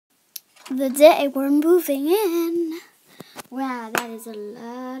the day we're moving in. Wow, that is a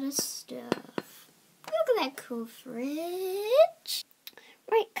lot of stuff. Look at that cool fridge.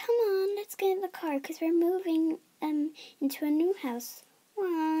 Right, come on, let's get in the car because we're moving into a new house.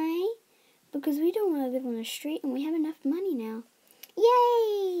 Why? Because we don't want to live on the street and we have enough money now.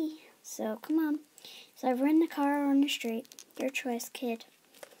 Yay! So, come on. So either in the car or on the street. Your choice, kid.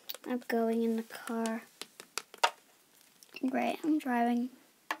 I'm going in the car. Great, I'm driving.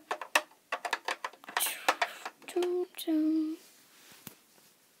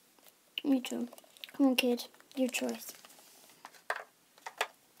 Me too. Come on, kid. Your choice.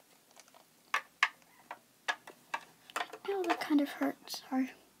 Oh, that kind of hurts.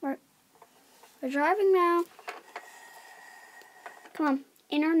 Sorry. We're driving now. Come on.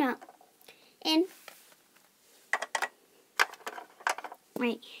 In or not? In.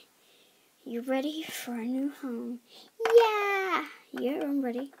 Right. You ready for a new home? Yeah! Yeah, I'm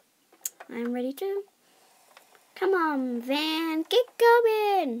ready. I'm ready too. Come on, van. Get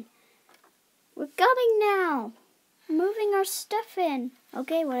going! We're going now. Moving our stuff in.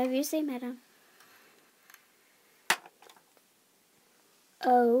 Okay, whatever you say, madam.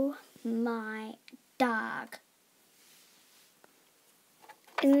 Oh my dog.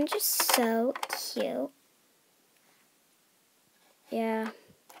 Isn't it just so cute? Yeah.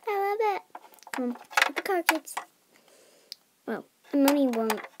 I love it. Come on, get the car, kids. Well, I'm only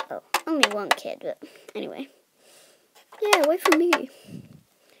one kid, but anyway. Yeah, wait for me.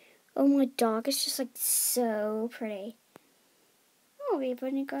 Oh, my dog is just like so pretty. Oh, we've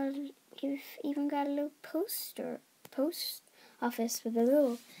even got a little post office with a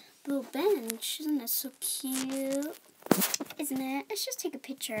little bench. Isn't that so cute? Isn't it? Let's just take a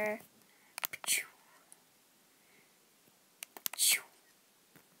picture.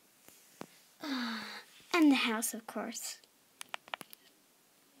 And the house, of course.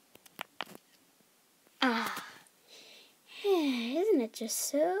 Isn't it just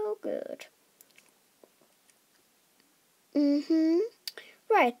so good?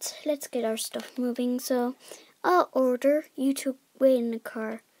 Right, let's get our stuff moving. So, I'll order. You two wait in the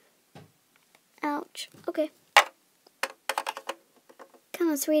car. Ouch. Okay. Come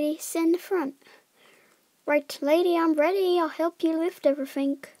on, sweetie. Sit in the front. Right, lady, I'm ready. I'll help you lift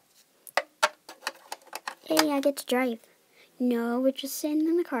everything. Hey, I get to drive. No, we're just sitting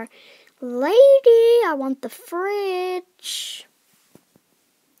in the car. Lady, I want the fridge.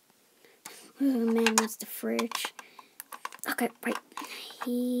 Oh, man, what's the fridge? Okay, right.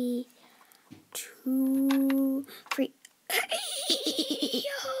 2, 3.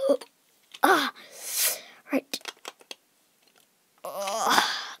 Right. Oh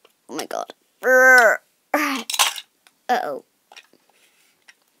my God. Uh-oh.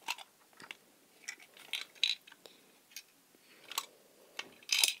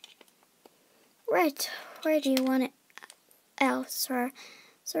 Right. Where do you want it? Oh, sir.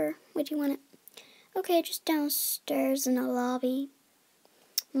 Sir, where do you want it? Okay, just downstairs in the lobby.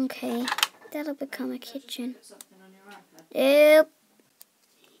 Okay, that'll become a kitchen. Yep.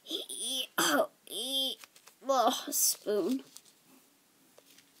 Oh, a spoon.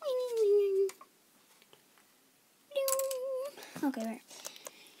 Okay, right.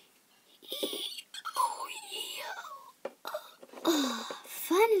 Oh,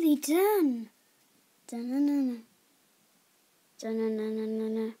 finally done. Dun-na-na-na.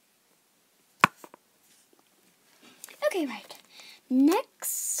 Dun-na-na-na-na-na. Okay, right.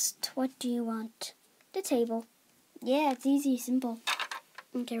 Next, what do you want? The table. Yeah, it's easy, simple.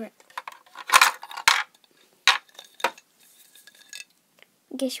 Okay, right.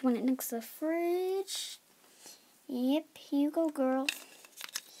 I guess you want it next to the fridge. Yep, here you go, girl.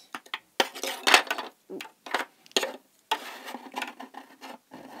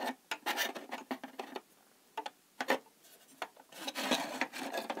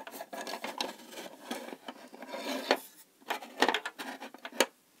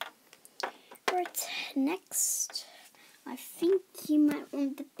 Right, next, I think you might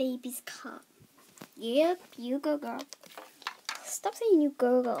want the baby's cot. Yep, you go, girl. Stop saying you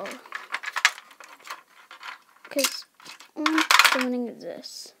go, girl. Because I'm doing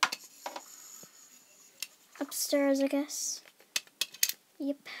this. Upstairs, I guess.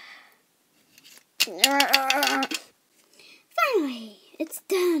 Yep. Finally, it's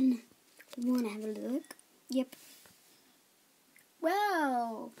done. Want to have a look? Yep.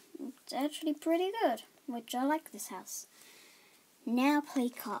 Wow, it's actually pretty good. Which I like this house. Now play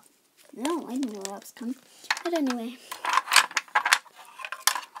cop. No, I didn't know that was coming. But anyway.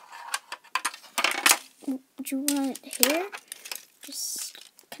 Do you want it here? Just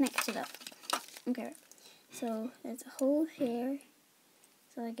connect it up. Okay. So there's a hole here.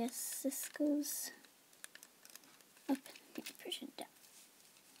 So I guess this goes up. Push it down.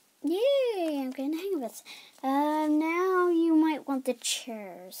 Yay! I'm getting the hang of it. Now you might want the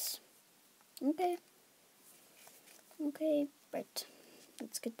chairs. Okay. Okay, right.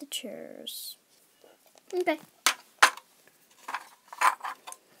 Let's get the chairs. Okay.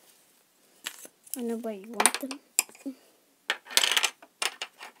 I know where you want them.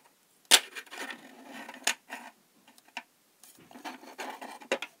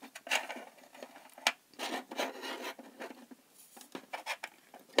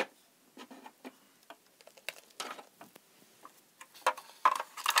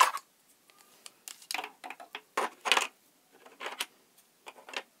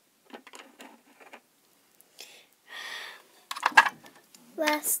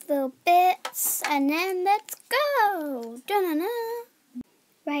 Last little bits, and then let's go. Da-na-na.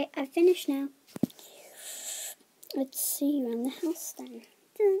 Right, I've finished now. Let's see around the house then.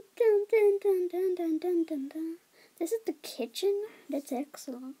 Dun, dun, dun, dun, dun, dun, dun, dun, dun. This is the kitchen. That's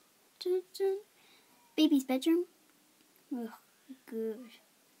excellent. Dun, dun. Baby's bedroom. Oh, good.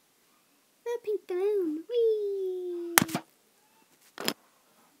 The pink balloon. Whee!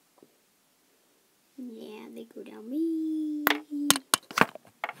 Yeah, they go down. Whee!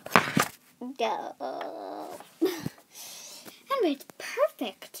 Go. Anyway, it's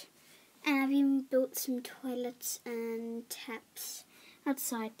perfect. And I've even built some toilets and taps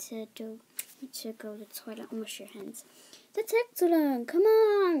outside to go to the toilet and wash your hands. That's excellent. Come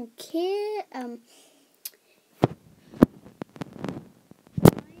on, kid.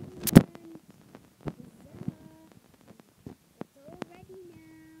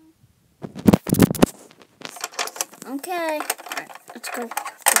 Okay. Alright, let's go.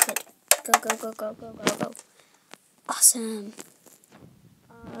 Go, go, go, go, go, go, go. Awesome.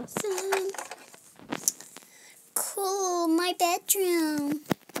 Awesome. Cool, my bedroom.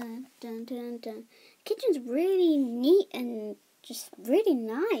 Dun, dun, dun, dun. Kitchen's really neat and just really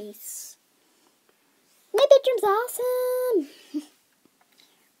nice. My bedroom's awesome.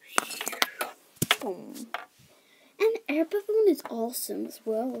 Boom. And the air balloon is awesome as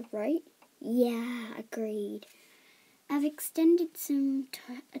well, right? Yeah, agreed. I've extended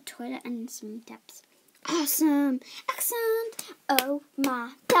a toilet and some taps. Awesome! Excellent! Oh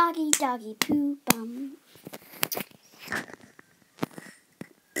my doggy poo bum.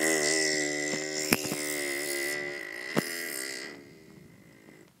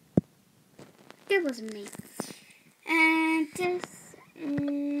 That wasn't me. And this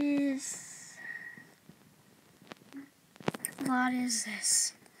is... What is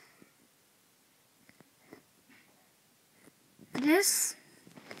this? This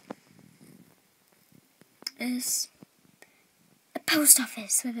is a post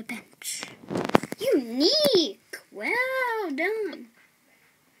office with a bench. Unique! Well done.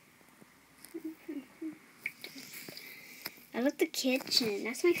 I like the kitchen.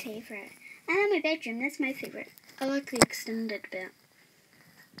 That's my favorite. And my bedroom. That's my favorite. I like the extended bit.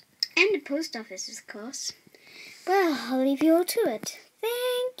 And the post office, of course. Well, I'll leave you all to it.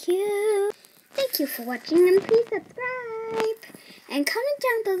 Thank you. Thank you for watching, and please subscribe. And comment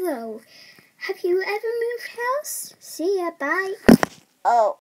down below. Have you ever moved house? See ya. Bye. Oh.